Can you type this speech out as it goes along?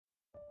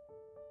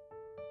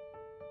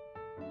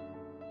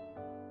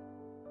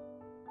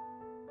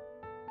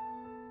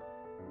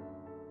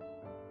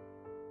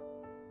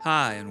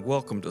Hi, and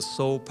welcome to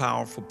So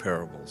Powerful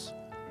Parables,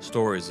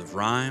 stories of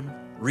rhyme,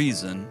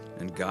 reason,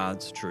 and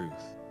God's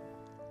truth.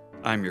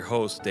 I'm your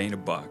host, Dana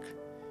Buck.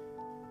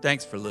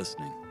 Thanks for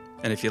listening.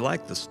 And if you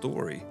like the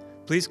story,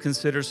 please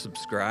consider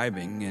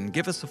subscribing and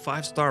give us a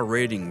 5-star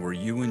rating where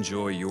you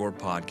enjoy your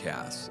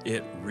podcasts.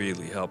 It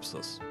really helps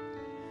us.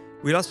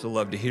 We'd also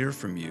love to hear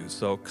from you,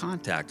 so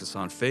contact us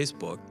on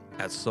Facebook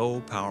at So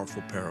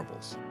Powerful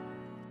Parables.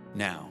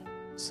 Now,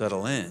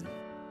 settle in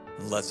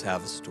and let's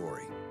have a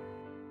story.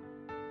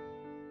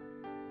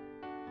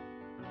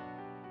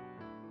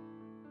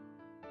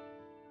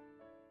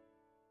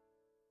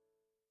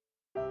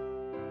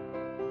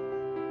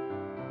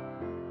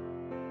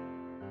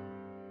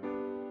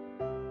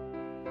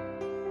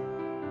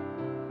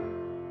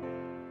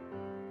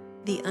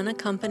 The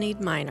Unaccompanied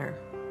Miner,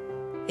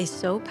 a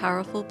So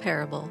Powerful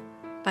Parable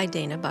by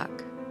Dana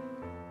Buck.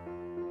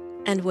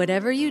 And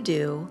whatever you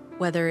do,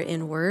 whether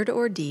in word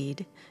or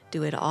deed,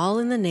 do it all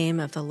in the name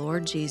of the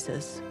Lord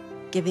Jesus,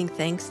 giving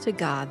thanks to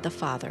God the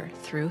Father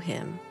through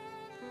him.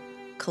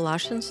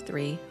 Colossians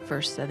 3,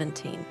 verse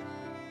 17.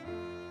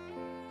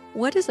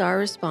 What is our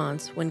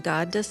response when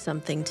God does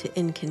something to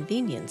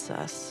inconvenience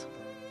us?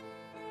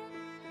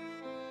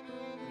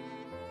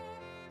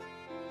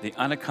 The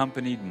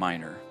Unaccompanied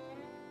Miner.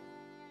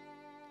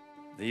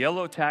 The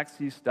yellow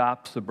taxi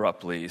stops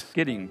abruptly,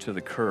 skidding to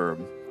the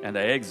curb, and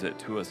I exit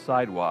to a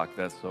sidewalk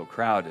that's so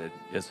crowded,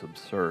 it's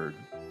absurd.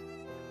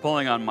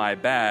 Pulling on my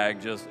bag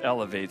just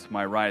elevates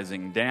my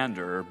rising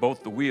dander,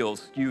 both the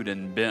wheels skewed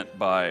and bent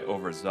by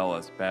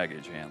overzealous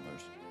baggage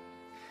handlers.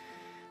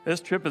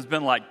 This trip has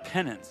been like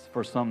penance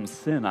for some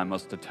sin I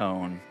must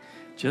atone.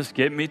 Just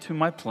get me to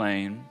my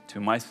plane,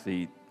 to my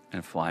seat,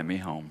 and fly me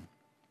home.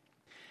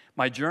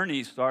 My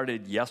journey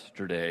started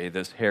yesterday,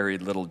 this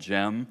harried little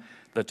gem.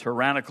 The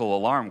tyrannical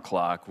alarm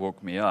clock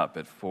woke me up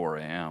at 4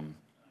 a.m.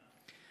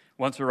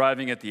 Once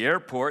arriving at the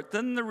airport,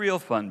 then the real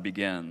fun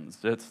begins.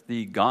 It's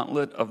the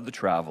gauntlet of the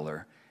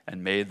traveler,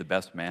 and may the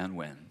best man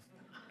win.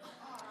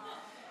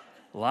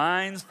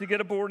 Lines to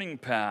get a boarding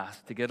pass,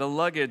 to get a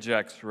luggage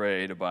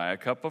x-ray, to buy a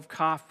cup of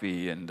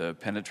coffee, and to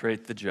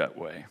penetrate the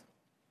jetway.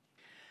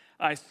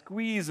 I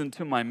squeeze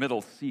into my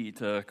middle seat,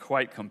 a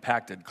quite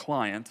compacted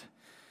client.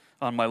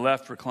 On my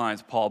left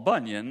reclines Paul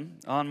Bunyan,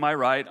 on my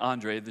right,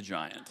 Andre the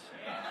Giant.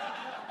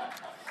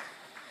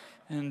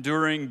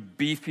 Enduring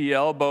beefy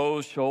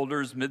elbows,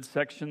 shoulders,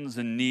 midsections,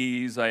 and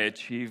knees, I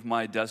achieve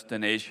my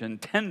destination,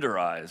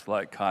 tenderized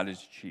like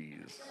cottage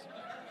cheese.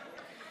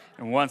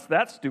 And once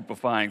that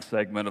stupefying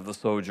segment of the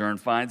sojourn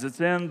finds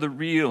its end, the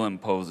real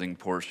imposing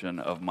portion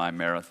of my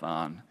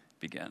marathon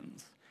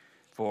begins.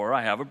 For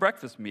I have a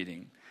breakfast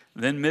meeting,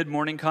 then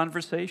mid-morning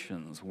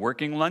conversations,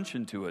 working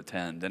luncheon to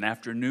attend, an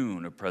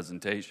afternoon of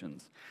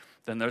presentations.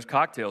 Then there's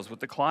cocktails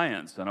with the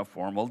clients and a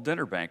formal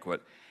dinner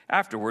banquet.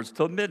 Afterwards,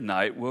 till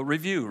midnight, we'll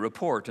review,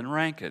 report, and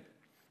rank it.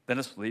 Then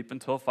asleep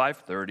until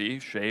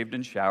 5:30, shaved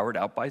and showered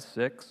out by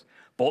 6,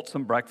 bolt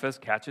some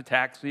breakfast, catch a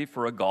taxi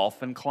for a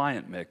golf and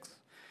client mix.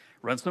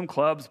 Run some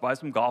clubs, buy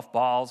some golf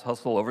balls,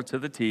 hustle over to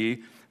the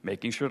tee,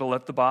 making sure to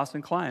let the boss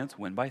and clients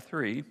win by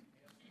 3.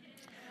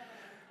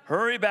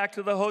 Hurry back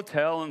to the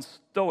hotel and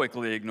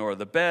stoically ignore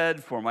the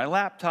bed, for my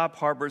laptop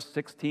harbors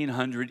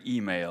 1,600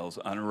 emails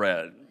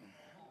unread.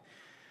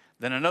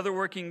 Then another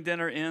working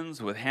dinner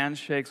ends with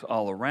handshakes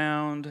all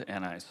around,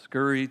 and I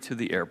scurry to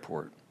the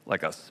airport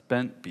like a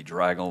spent,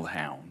 bedraggled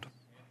hound.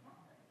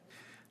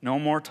 No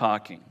more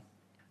talking,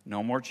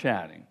 no more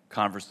chatting,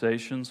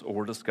 conversations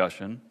or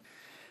discussion,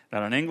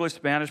 not in English,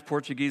 Spanish,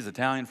 Portuguese,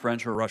 Italian,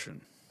 French, or Russian.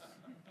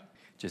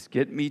 Just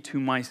get me to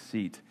my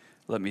seat,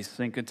 let me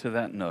sink into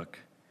that nook,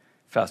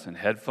 fasten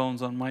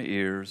headphones on my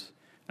ears,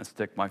 and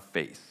stick my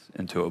face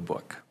into a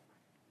book.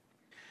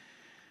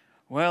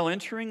 Well,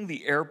 entering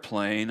the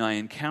airplane, I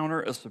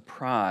encounter a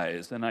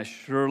surprise, and I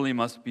surely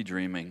must be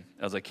dreaming,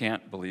 as I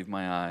can't believe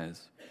my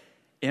eyes.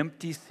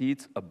 Empty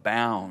seats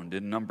abound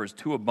in numbers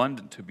too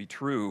abundant to be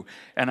true,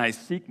 and I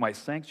seek my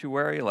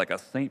sanctuary like a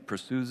saint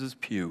pursues his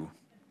pew.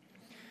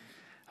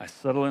 I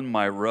settle in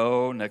my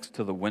row next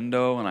to the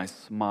window, and I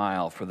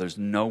smile, for there's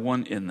no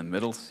one in the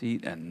middle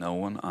seat and no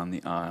one on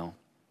the aisle.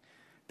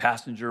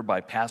 Passenger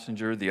by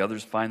passenger, the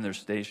others find their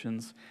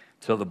stations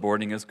till the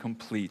boarding is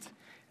complete,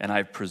 and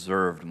I've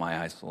preserved my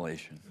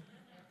isolation.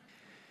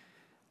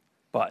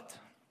 But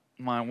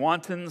my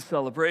wanton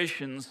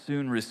celebration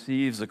soon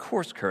receives a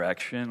course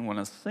correction when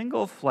a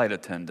single flight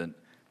attendant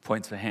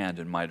points a hand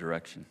in my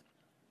direction.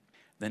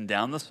 Then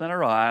down the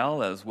center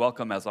aisle, as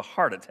welcome as a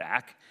heart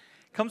attack,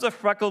 comes a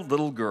freckled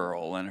little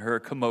girl in her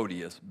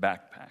commodious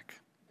backpack.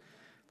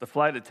 The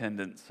flight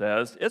attendant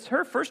says, "It's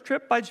her first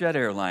trip by jet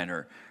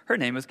airliner. Her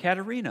name is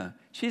Katerina.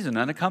 She's an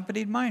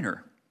unaccompanied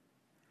minor."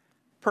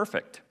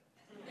 Perfect.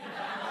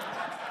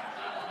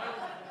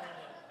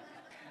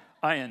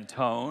 I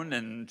intone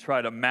and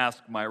try to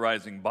mask my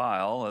rising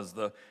bile as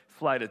the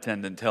flight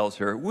attendant tells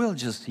her, "We'll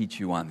just seat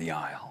you on the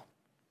aisle."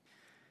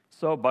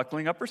 So,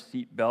 buckling up her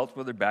seatbelt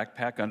with her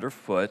backpack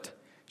underfoot,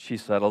 she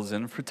settles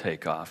in for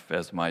takeoff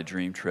as my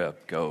dream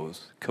trip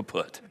goes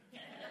kaput.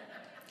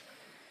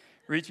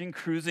 Reaching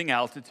cruising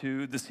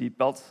altitude, the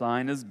seatbelt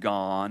sign is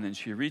gone, and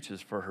she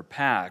reaches for her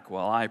pack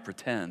while I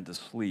pretend to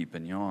sleep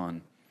and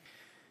yawn.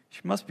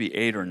 She must be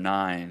 8 or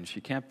 9. She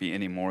can't be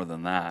any more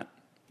than that,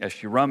 as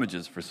she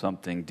rummages for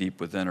something deep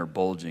within her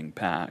bulging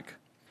pack.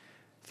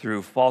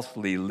 Through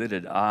falsely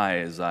lidded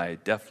eyes, I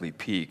deftly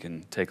peek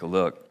and take a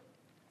look,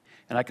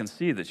 and I can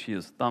see that she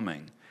is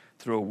thumbing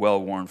through a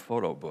well-worn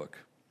photo book.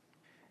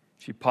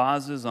 She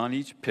pauses on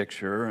each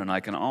picture, and I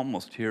can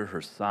almost hear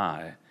her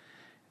sigh,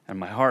 and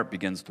my heart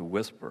begins to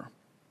whisper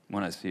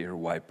when I see her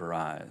wipe her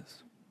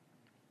eyes.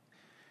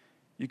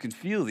 You can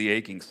feel the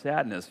aching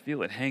sadness,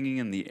 feel it hanging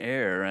in the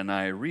air, and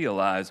I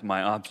realize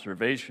my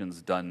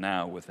observation's done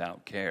now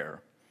without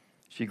care.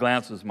 She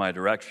glances my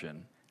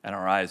direction, and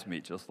our eyes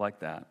meet just like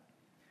that.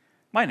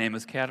 My name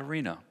is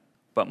Katerina,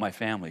 but my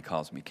family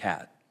calls me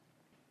Kat.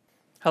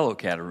 Hello,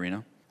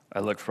 Katerina. I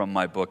look from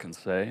my book and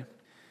say,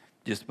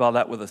 do you spell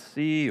that with a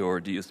C or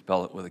do you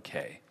spell it with a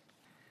K?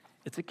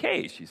 It's a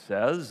K, she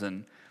says,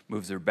 and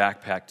moves her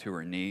backpack to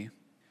her knee.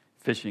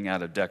 Fishing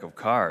out a deck of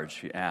cards,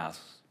 she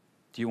asks,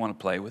 do you want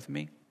to play with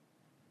me?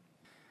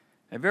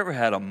 Have you ever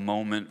had a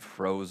moment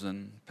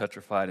frozen,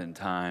 petrified in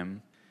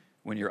time,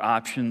 when your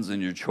options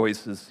and your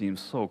choices seem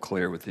so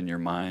clear within your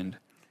mind?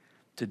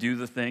 To do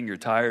the thing your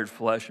tired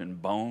flesh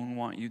and bone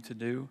want you to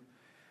do?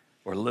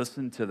 Or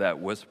listen to that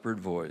whispered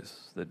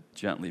voice that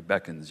gently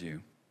beckons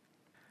you?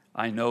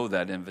 I know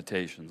that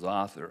invitation's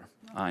author.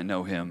 I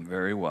know him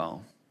very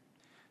well.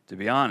 To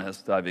be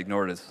honest, I've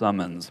ignored his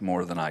summons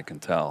more than I can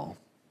tell.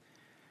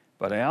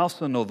 But I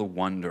also know the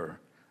wonder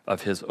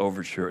of his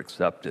overture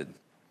accepted,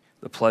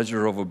 the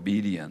pleasure of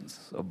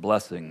obedience, of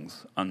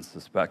blessings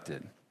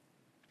unsuspected.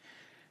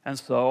 And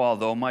so,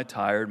 although my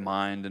tired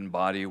mind and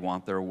body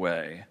want their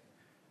way,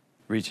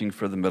 reaching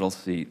for the middle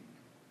seat,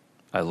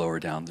 I lower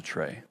down the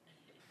tray.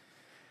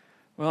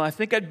 Well, I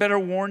think I'd better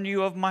warn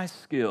you of my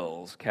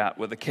skills, Kat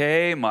with a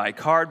K, my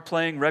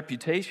card-playing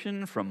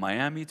reputation from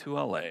Miami to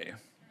L.A.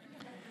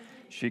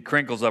 She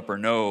crinkles up her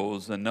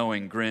nose, a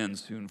knowing grin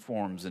soon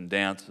forms and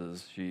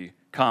dances. She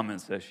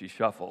comments as she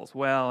shuffles,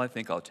 well, I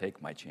think I'll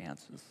take my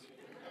chances.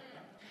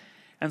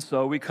 And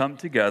so we come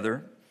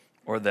together,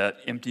 or that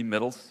empty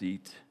middle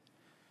seat,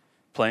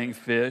 playing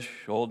fish,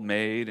 old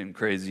maid, and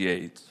crazy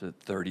eights at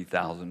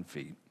 30,000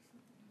 feet.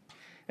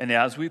 And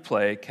as we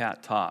play,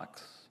 Kat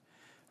talks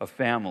of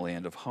family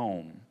and of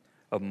home,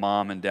 of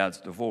mom and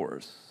dad's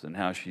divorce, and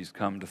how she's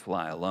come to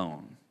fly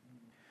alone.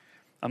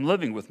 I'm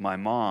living with my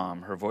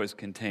mom. Her voice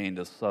contained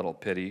a subtle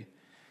pity.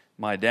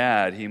 My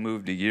dad, he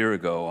moved a year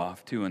ago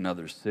off to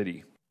another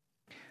city.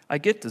 I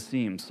get to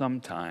see him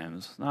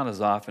sometimes, not as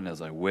often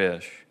as I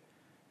wish.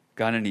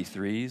 Got any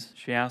threes?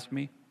 She asked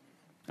me.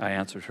 I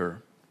answered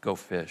her, go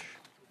fish.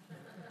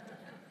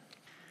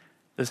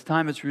 This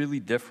time it's really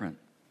different,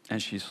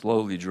 and she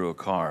slowly drew a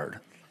card.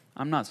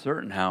 I'm not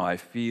certain how I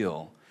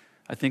feel.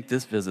 I think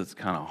this visit's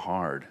kind of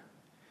hard.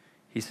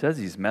 He says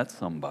he's met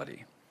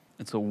somebody.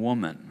 It's a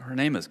woman. Her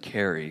name is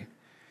Carrie.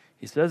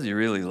 He says he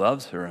really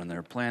loves her, and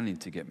they're planning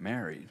to get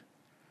married.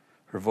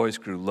 Her voice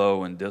grew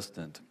low and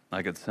distant.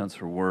 I could sense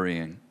her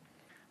worrying.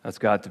 That's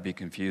got to be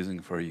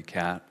confusing for you,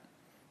 Kat.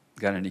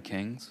 Got any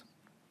kings?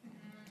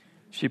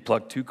 She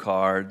plucked 2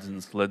 cards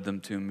and slid them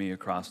to me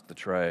across the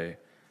tray.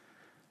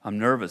 I'm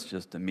nervous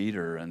just to meet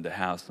her and to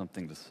have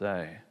something to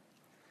say.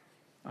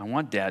 I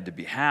want Dad to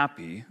be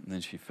happy, and then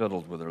she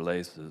fiddled with her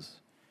laces.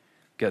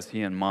 Guess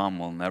he and Mom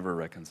will never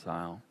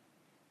reconcile.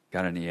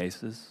 Got any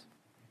aces?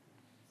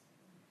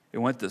 It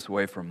went this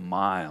way for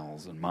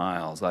miles and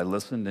miles. I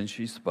listened and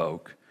she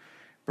spoke,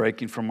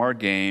 breaking from our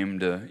game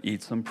to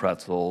eat some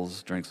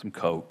pretzels, drink some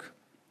Coke.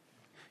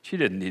 She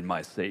didn't need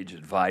my sage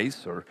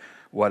advice or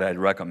what I'd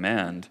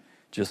recommend,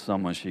 just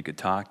someone she could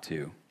talk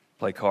to,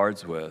 play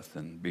cards with,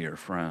 and be her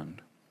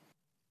friend.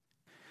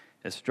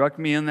 It struck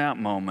me in that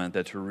moment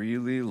that to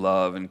really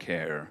love and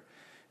care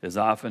is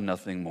often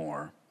nothing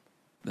more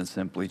than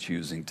simply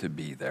choosing to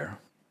be there.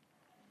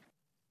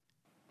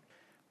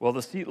 Well,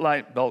 the seat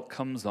light belt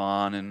comes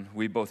on, and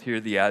we both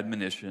hear the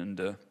admonition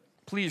to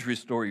please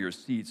restore your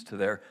seats to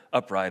their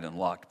upright and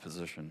locked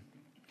position.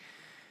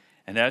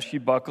 And as she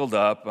buckled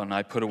up and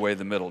I put away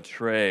the middle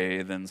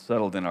tray, then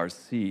settled in our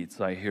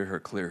seats, I hear her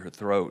clear her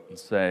throat and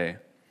say,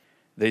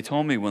 they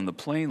told me when the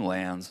plane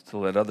lands to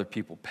let other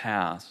people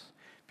pass.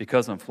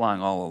 Because I'm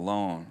flying all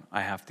alone,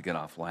 I have to get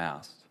off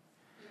last.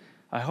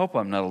 I hope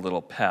I'm not a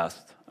little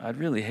pest. I'd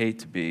really hate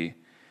to be,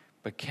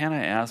 but can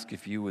I ask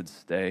if you would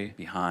stay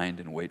behind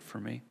and wait for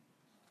me?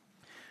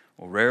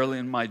 Well, rarely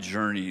in my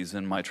journeys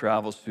and my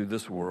travels through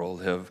this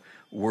world have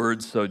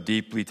words so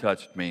deeply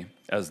touched me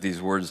as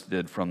these words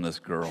did from this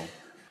girl.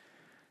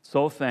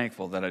 So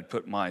thankful that I'd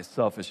put my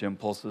selfish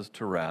impulses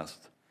to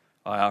rest,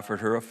 I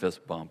offered her a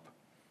fist bump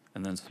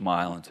and then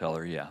smile and tell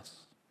her yes.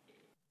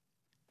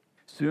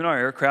 Soon our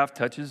aircraft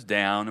touches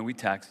down and we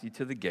taxi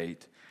to the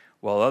gate,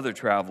 while other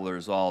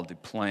travelers all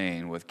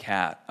deplane. With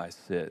Kat, I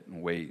sit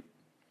and wait.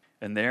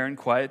 And there in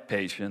quiet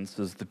patience,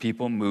 as the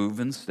people move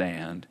and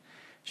stand,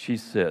 she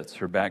sits,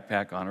 her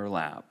backpack on her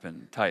lap,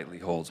 and tightly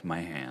holds my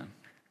hand.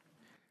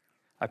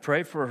 I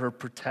pray for her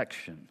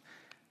protection,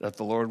 that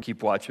the Lord would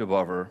keep watch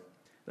above her,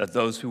 that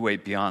those who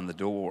wait beyond the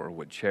door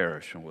would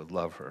cherish and would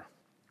love her.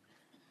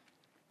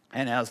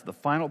 And as the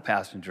final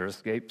passenger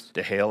escapes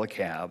to hail a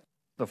cab,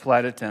 the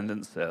flight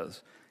attendant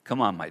says,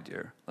 "Come on, my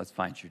dear, let's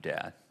find your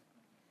dad."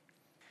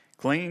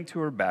 Clinging to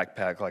her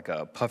backpack like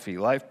a puffy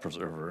life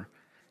preserver,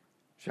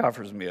 she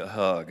offers me a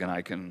hug, and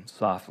I can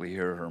softly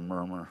hear her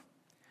murmur.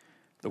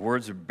 The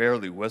words are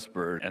barely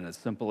whispered and as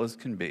simple as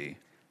can be.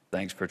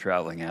 "Thanks for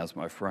traveling as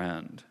my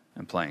friend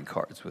and playing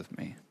cards with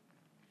me."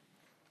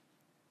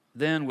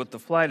 Then, with the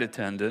flight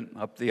attendant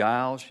up the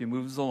aisle, she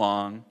moves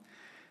along,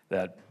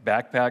 that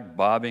backpack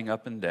bobbing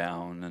up and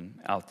down, and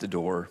out the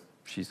door,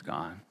 she's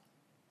gone.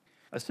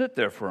 I sit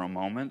there for a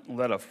moment and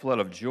let a flood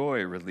of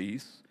joy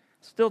release,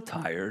 still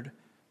tired,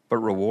 but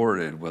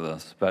rewarded with a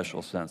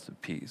special sense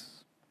of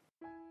peace.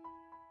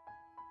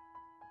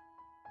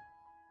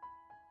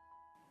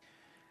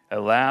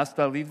 At last,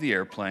 I leave the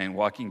airplane,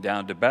 walking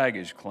down to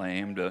baggage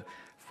claim to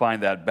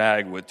find that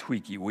bag with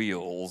tweaky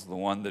wheels, the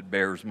one that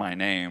bears my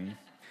name.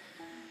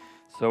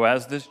 So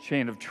as this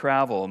chain of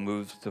travel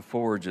moves to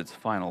forge its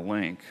final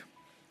link,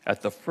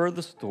 at the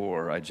furthest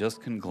door, I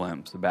just can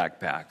glimpse a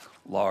backpack,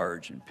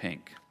 large and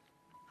pink.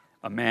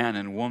 A man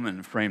and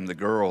woman frame the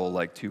girl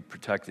like two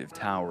protective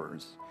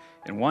towers.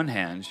 In one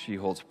hand, she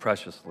holds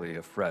preciously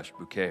a fresh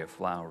bouquet of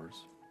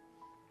flowers.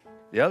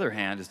 The other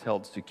hand is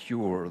held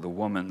secure, the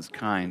woman's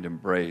kind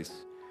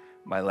embrace.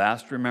 My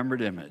last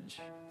remembered image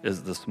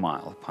is the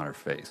smile upon her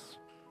face.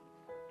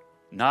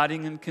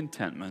 Nodding in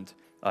contentment,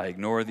 I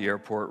ignore the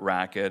airport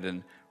racket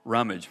and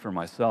rummage for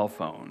my cell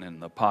phone in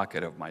the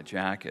pocket of my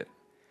jacket.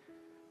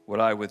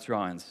 What I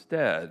withdraw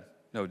instead,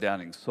 no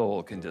doubting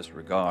soul can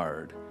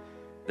disregard.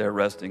 There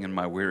resting in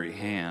my weary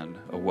hand,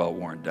 a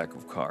well-worn deck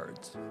of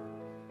cards.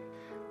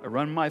 I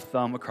run my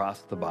thumb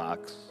across the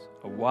box,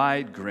 a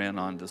wide grin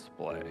on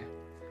display.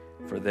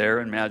 For there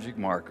in magic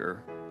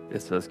marker,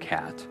 it says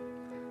cat,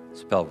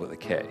 spelled with a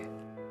K.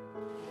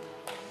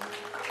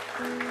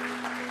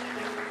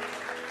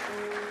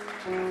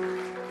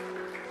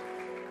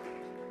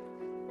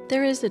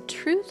 There is a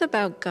truth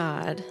about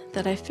God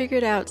that I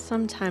figured out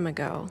some time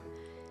ago.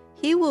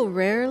 He will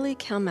rarely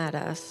come at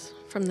us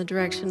from the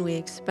direction we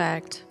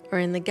expect or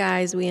in the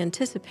guise we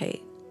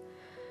anticipate.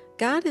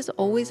 God is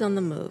always on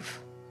the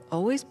move,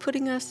 always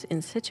putting us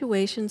in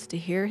situations to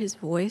hear His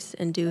voice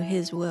and do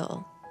His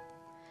will.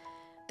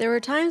 There are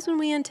times when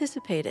we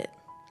anticipate it,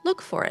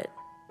 look for it,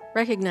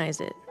 recognize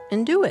it,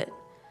 and do it.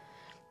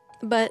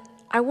 But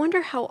I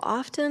wonder how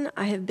often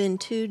I have been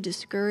too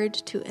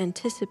discouraged to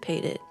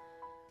anticipate it,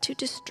 too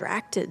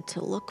distracted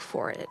to look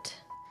for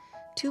it,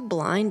 too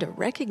blind to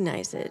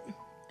recognize it,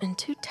 and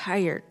too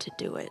tired to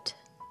do it.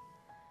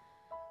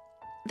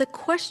 The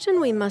question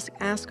we must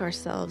ask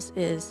ourselves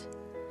is,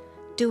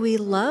 do we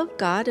love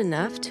God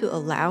enough to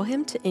allow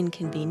Him to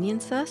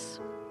inconvenience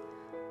us?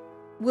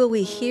 Will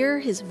we hear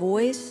His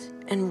voice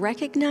and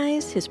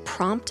recognize His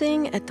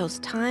prompting at those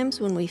times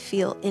when we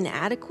feel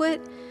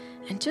inadequate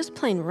and just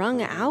plain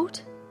wrung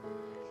out?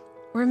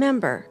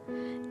 Remember,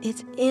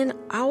 it's in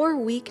our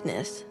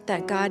weakness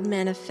that God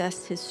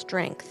manifests His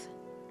strength.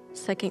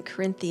 2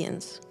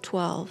 Corinthians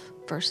 12,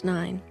 verse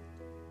 9.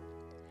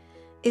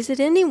 Is it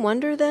any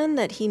wonder then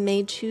that He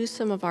may choose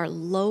some of our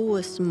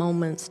lowest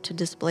moments to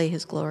display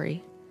His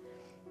glory?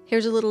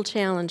 Here's a little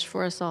challenge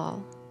for us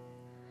all.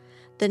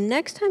 The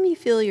next time you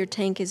feel your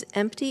tank is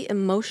empty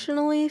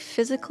emotionally,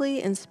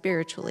 physically, and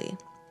spiritually,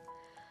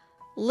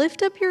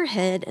 lift up your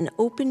head and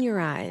open your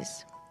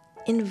eyes.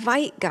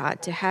 Invite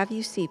God to have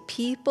you see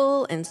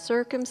people and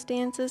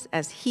circumstances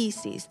as He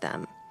sees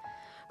them.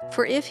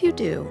 For if you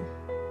do,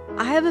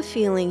 I have a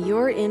feeling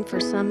you're in for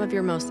some of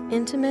your most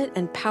intimate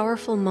and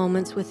powerful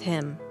moments with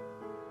Him.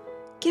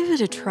 Give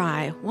it a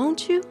try,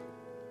 won't you?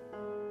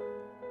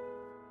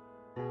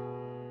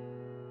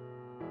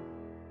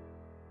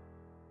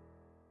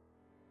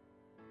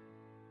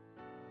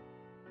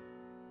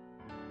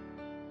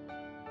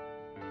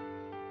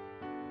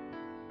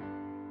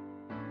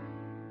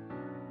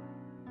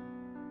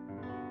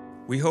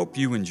 We hope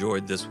you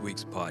enjoyed this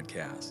week's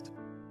podcast.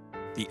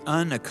 The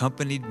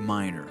Unaccompanied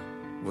Minor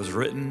was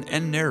written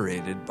and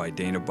narrated by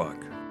Dana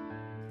Buck.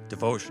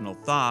 Devotional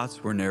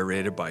Thoughts were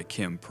narrated by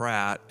Kim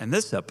Pratt, and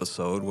this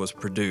episode was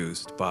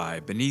produced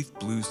by Beneath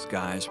Blue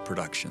Skies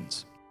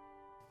Productions.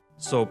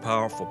 So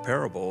Powerful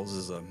Parables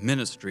is a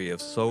ministry of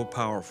So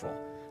Powerful,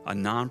 a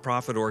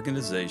nonprofit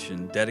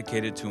organization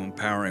dedicated to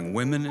empowering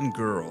women and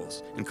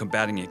girls and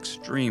combating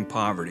extreme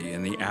poverty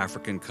in the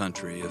African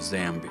country of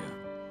Zambia.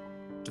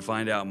 To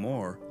find out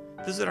more,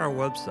 visit our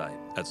website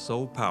at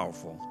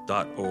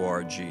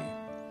sopowerful.org.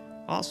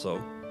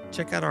 Also,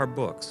 check out our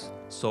books,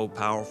 So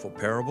Powerful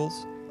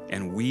Parables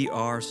and We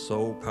Are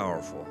So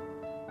Powerful,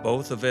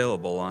 both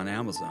available on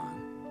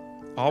Amazon.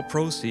 All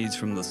proceeds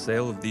from the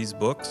sale of these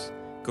books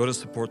go to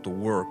support the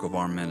work of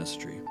our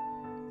ministry.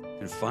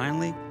 And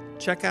finally,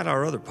 check out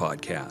our other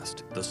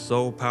podcast, the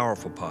So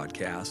Powerful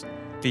Podcast,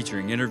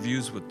 featuring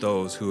interviews with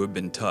those who have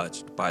been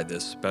touched by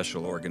this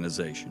special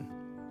organization.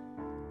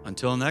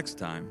 Until next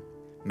time,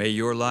 may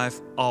your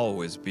life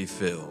always be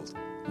filled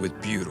with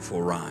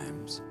beautiful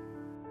rhymes.